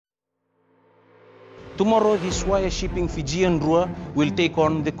Tomorrow, the Swire-shipping Fijian Drua will take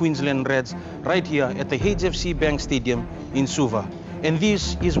on the Queensland Reds right here at the HFC Bank Stadium in Suva. And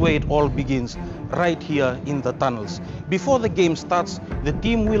this is where it all begins, right here in the tunnels. Before the game starts, the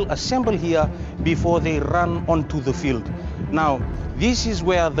team will assemble here before they run onto the field. Now, this is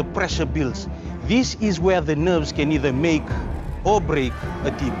where the pressure builds. This is where the nerves can either make or break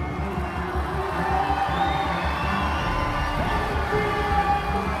a team.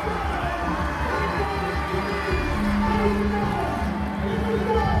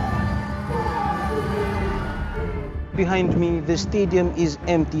 Behind me, the stadium is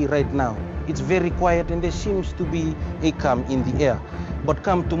empty right now. It's very quiet and there seems to be a calm in the air. But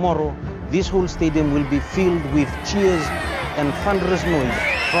come tomorrow, this whole stadium will be filled with cheers and thunderous noise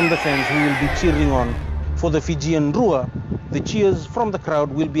from the fans who will be cheering on. For the Fijian Drua, the cheers from the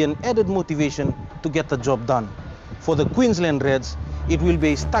crowd will be an added motivation to get the job done. For the Queensland Reds, it will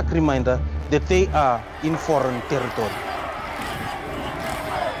be a stark reminder that they are in foreign territory.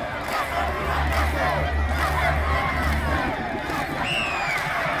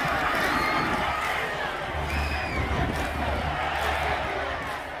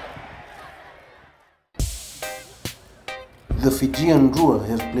 The Fijian Drua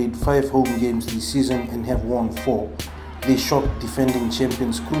have played 5 home games this season and have won 4. They shocked defending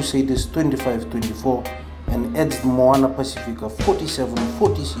champions Crusaders 25-24 and edged Moana Pacifica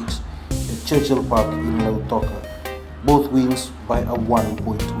 47-46 at Churchill Park in Lautoka. Both wins by a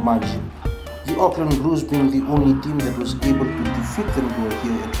 1-point margin. The Auckland Blues being the only team that was able to defeat the Drua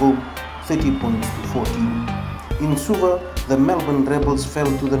here at home 30 points to 14. In Suva, the Melbourne Rebels fell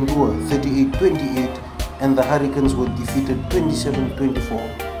to the Drua 38-28 and the Hurricanes were defeated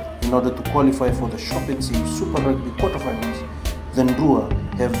 27-24. In order to qualify for the Shop and Save Super Rugby quarterfinals, the Drua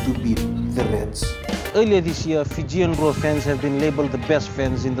have to beat the Reds. Earlier this year, Fijian Drua fans have been labeled the best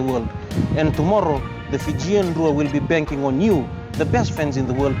fans in the world. And tomorrow, the Fijian Drua will be banking on you, the best fans in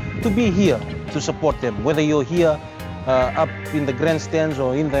the world, to be here to support them. Whether you're here up in the grandstands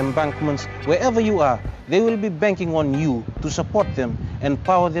or in the embankments, wherever you are, they will be banking on you to support them and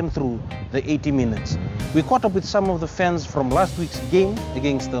power them through the 80 minutes. We caught up with some of the fans from last week's game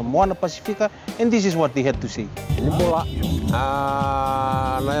against the Moana Pacifica, and this is what they had to say.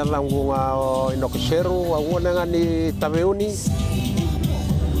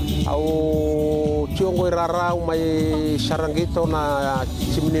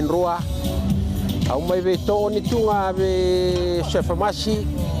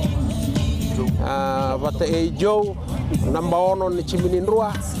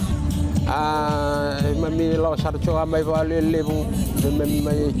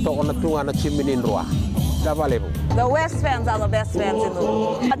 The West fans are the best fans in the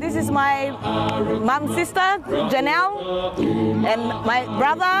world. This is my mom's sister, Janelle, and my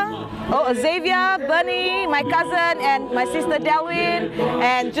brother, Xavier, Bernie, my cousin, and my sister, Delwyn,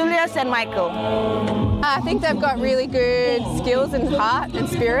 and Julius and Michael. I think they've got really good skills and heart and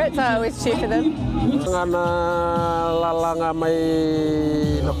spirit, so I always cheer for them.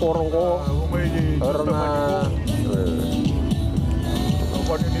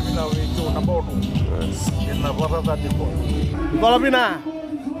 Colomina.